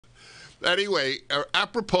Anyway,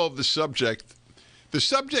 apropos of the subject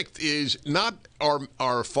is not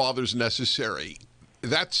our fathers necessary.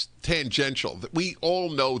 That's tangential. We all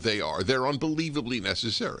know they are. They're unbelievably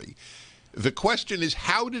necessary. The question is,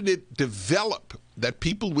 how did it develop that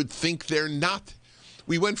people would think they're not?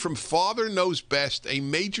 We went from Father Knows Best, a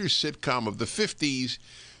major sitcom of the 50s,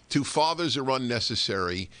 to Fathers Are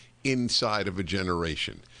Unnecessary inside of a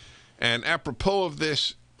generation. And apropos of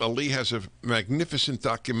this, Lee has a magnificent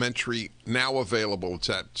documentary now available. It's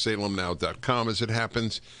at salemnow.com, as it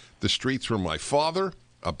happens. The Streets Were My Father,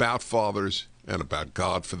 about fathers and about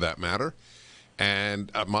God, for that matter.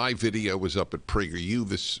 And my video was up at PragerU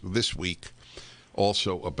this week,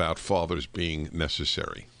 also about fathers being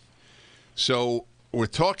necessary. So we're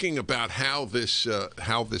talking about how this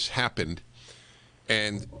happened,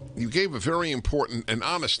 and you gave a very important and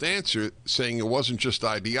honest answer, saying it wasn't just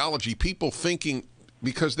ideology. People thinking,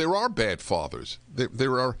 because there are bad fathers,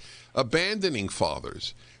 there are abandoning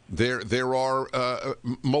fathers, there are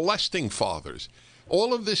molesting fathers.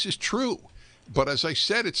 All of this is true. But as I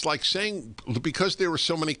said, it's like saying, because there were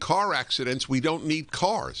so many car accidents, we don't need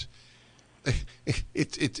cars.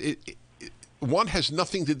 One has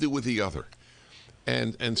nothing to do with the other.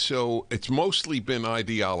 And so it's mostly been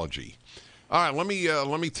ideology. All right,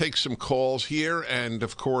 let me take some calls here, and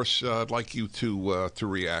of course, I'd like you to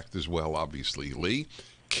react as well. Obviously, Lee.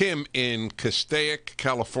 Kim in Castaic,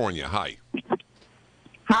 California. Hi.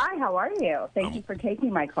 Hi. How are you? Thank you for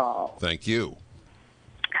taking my call. Thank you.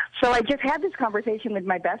 So I just had this conversation with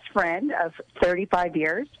my best friend of 35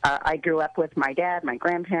 years. I grew up with my dad, my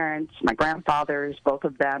grandparents, my grandfathers, both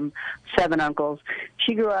of them, 7 uncles.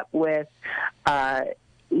 She grew up with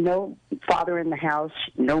no father in the house,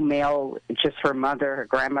 no male, just her mother, her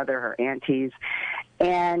grandmother, her aunties.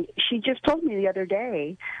 And she just told me the other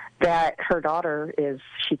day that her daughter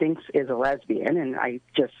she thinks is a lesbian, and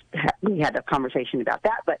we had a conversation about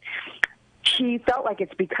that. But she felt like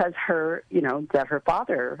it's because that her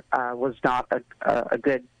father was not a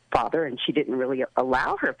good father, and she didn't really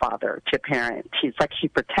allow her father to parent. She's like she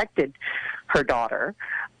protected her daughter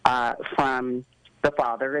from the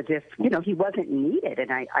father as if, he wasn't needed.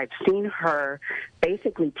 And I've seen her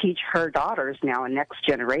basically teach her daughters, now a next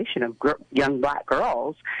generation of young black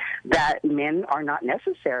girls, that men are not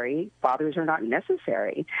necessary, fathers are not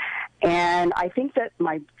necessary. And I think that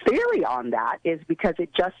my theory on that is because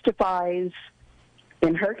it justifies,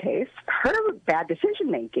 in her case, her bad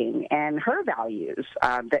decision-making and her values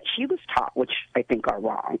that she was taught, which I think are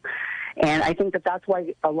wrong. And I think that that's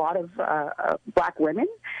why a lot of black women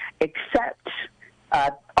accept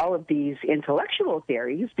all of these intellectual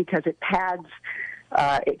theories, because it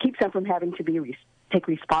keeps them from having to take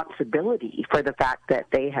responsibility for the fact that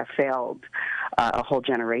they have failed a whole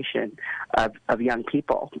generation of young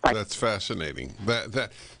people. That's fascinating.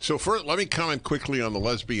 So first, let me comment quickly on the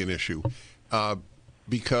lesbian issue,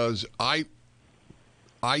 because I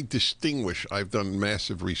distinguish. I've done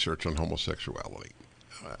massive research on homosexuality,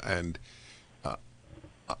 and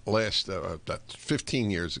last 15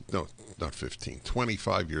 years, no, not 15,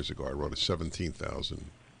 25 years ago, I wrote a 17,000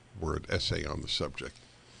 word essay on the subject.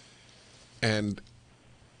 And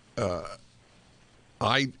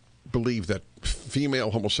I believe that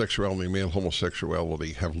female homosexuality and male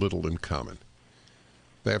homosexuality have little in common.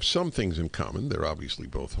 They have some things in common. They're obviously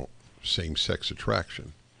both same-sex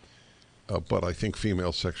attraction. But I think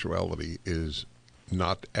female sexuality is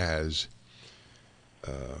not as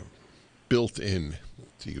built in,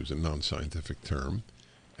 to use a non-scientific term,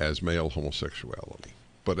 as male homosexuality.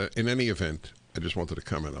 But in any event, I just wanted to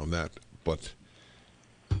comment on that. But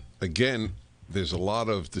again, there's a lot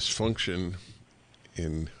of dysfunction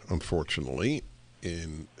unfortunately,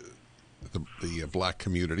 in the black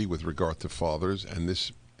community with regard to fathers. And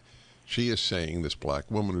she is saying, this black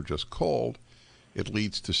woman who just called, it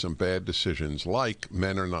leads to some bad decisions like,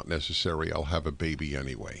 men are not necessary, I'll have a baby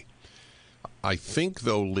anyway. I think,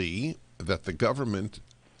 though, Lee, that the government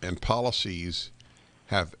and policies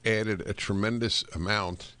have added a tremendous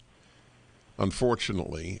amount,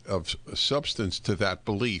 unfortunately, of substance to that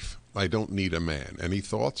belief. I don't need a man. Any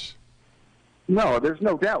thoughts? No, there's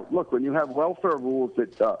no doubt. Look, when you have welfare rules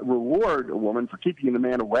that reward a woman for keeping the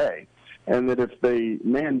man away, and that if the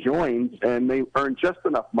man joins and they earn just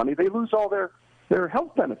enough money, they lose all their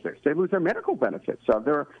health benefits. They lose their medical benefits.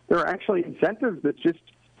 There are actually incentives that just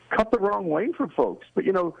cut the wrong way for folks. But,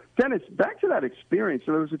 Dennis, back to that experience,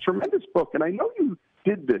 there was a tremendous book, and I know you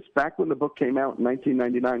did this back when the book came out in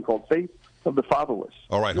 1999 called Faith of the Fatherless.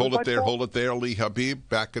 All right, hold it there, Lee Habeeb.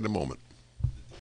 Back in a moment.